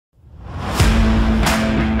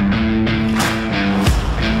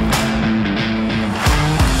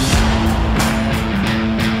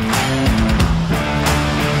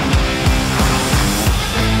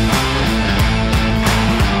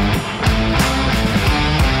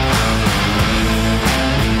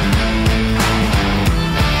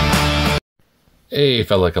Hey,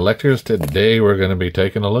 fellow collectors, today we're going to be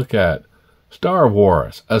taking a look at Star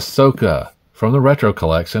Wars Ahsoka from the Retro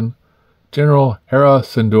Collection, General Hera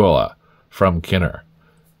Syndulla from Kenner.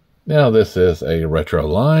 Now this is a retro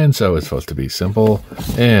line, so it's supposed to be simple.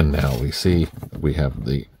 And now we have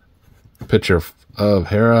the picture of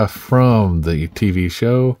Hera from the TV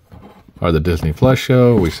show, or the Disney Plus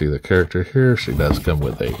show. We see the character here. She does come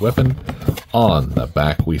with a weapon. On the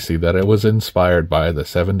back, we see that it was inspired by the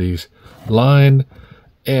 70s line,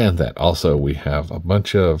 and that also we have a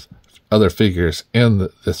bunch of other figures in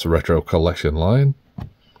this retro collection line.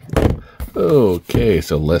 Okay,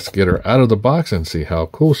 so let's get her out of the box and see how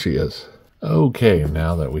cool she is. Okay,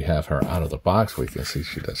 now that we have her out of the box, we can see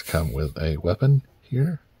she does come with a weapon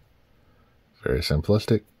here. Very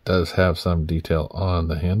simplistic. Does have some detail on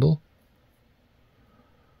the handle.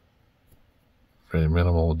 Very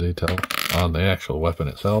minimal detail on the actual weapon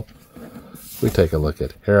itself. We take a look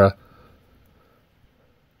at Hera.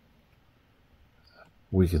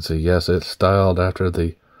 We can see, yes, it's styled after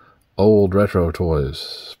the old retro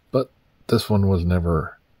toys, but this one was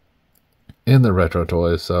never in the retro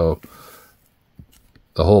toys, so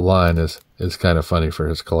the whole line is kind of funny for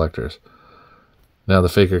his collectors. Now the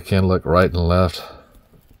figure can look right and left.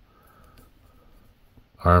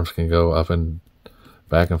 Arms can go up and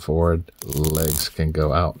back and forward. Legs can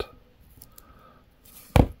go out.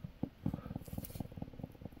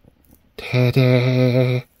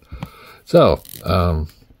 Ta-da! So,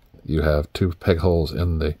 you have two peg holes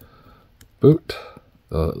in the boot.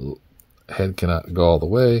 The head cannot go all the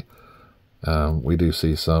way. We do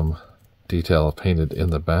see some detail painted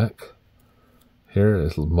in the back. Here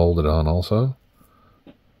is molded on also.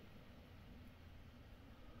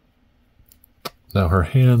 Now her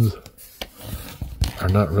hands are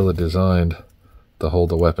not really designed to hold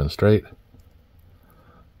the weapon straight.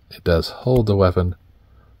 It does hold the weapon,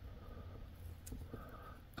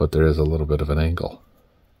 but there is a little bit of an angle.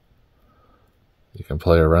 You can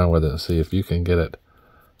play around with it and see if you can get it.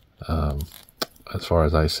 As far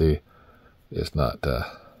as I see, it's not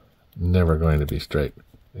never going to be straight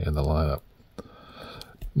in the lineup.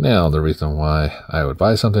 Now, the reason why I would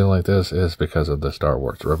buy something like this is because of the Star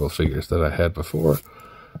Wars Rebel figures that I had before.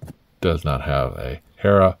 Does not have a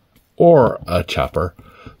Hera or a Chopper.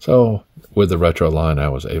 So, with the retro line, I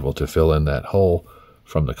was able to fill in that hole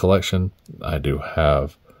from the collection. I do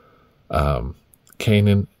have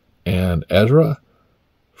Kanan and Ezra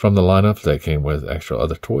from the lineup that came with extra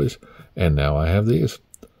other toys, and now I have these.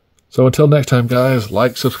 So until next time, guys,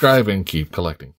 like, subscribe, and keep collecting.